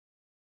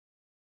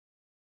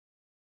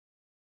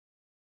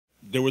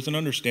there was an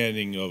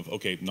understanding of,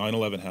 okay,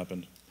 9/11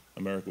 happened,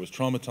 America was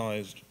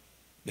traumatized,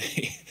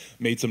 they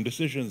made some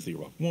decisions, the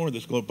Iraq War,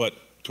 but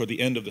toward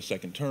the end of the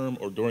second term,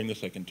 or during the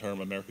second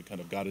term, America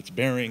kind of got its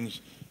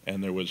bearings,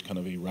 and there was kind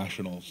of a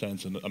rational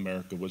sense, and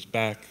America was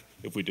back.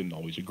 If we didn't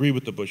always agree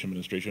with the Bush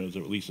administration, there was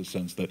at least a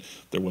sense that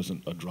there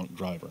wasn't a drunk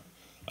driver.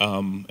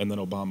 And then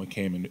Obama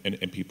came,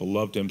 and people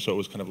loved him, so it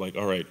was kind of like,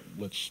 all right,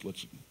 let's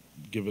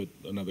give it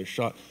another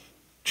shot.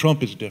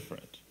 Trump is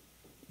different,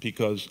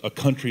 because a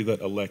country that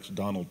elects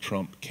Donald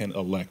Trump can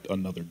elect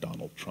another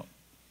Donald Trump.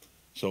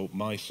 So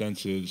my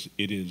sense is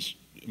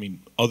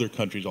other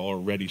countries are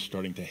already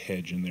starting to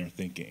hedge in their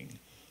thinking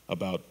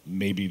about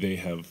maybe they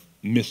have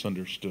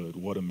misunderstood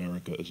what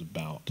America is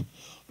about.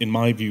 In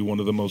my view, one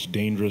of the most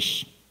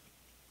dangerous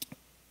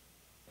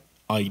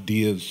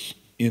ideas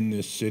in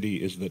this city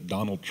is that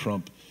Donald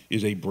Trump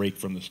is a break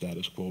from the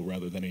status quo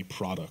rather than a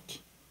product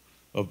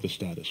of the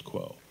status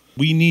quo.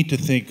 We need to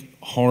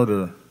think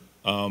harder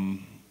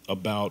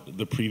about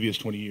the previous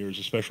 20 years,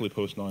 especially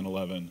post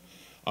 9/11,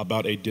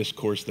 about a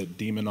discourse that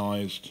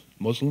demonized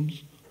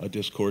Muslims, a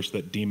discourse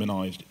that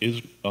demonized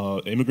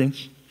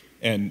immigrants,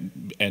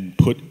 and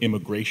put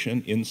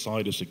immigration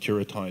inside a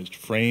securitized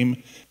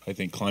frame. I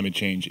think climate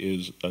change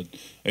is an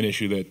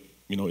issue that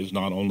is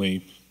not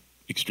only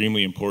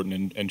extremely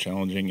important and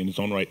challenging in its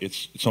own right,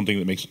 it's something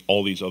that makes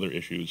all these other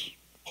issues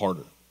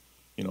harder.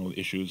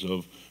 Issues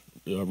of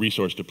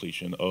resource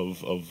depletion,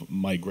 of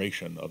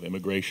migration, of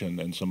immigration,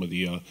 and some of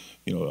the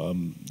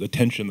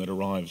tension that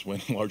arrives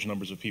when large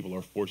numbers of people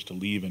are forced to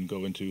leave and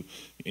go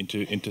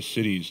into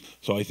cities.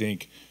 So I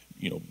think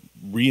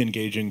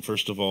re-engaging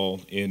first of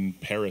all in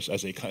Paris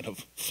as a kind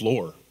of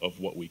floor of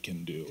what we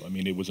can do. I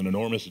mean, it was an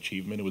enormous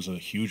achievement. It was a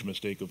huge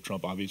mistake of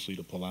Trump, obviously,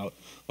 to pull out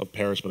of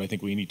Paris, but I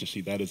think we need to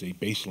see that as a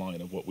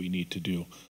baseline of what we need to do.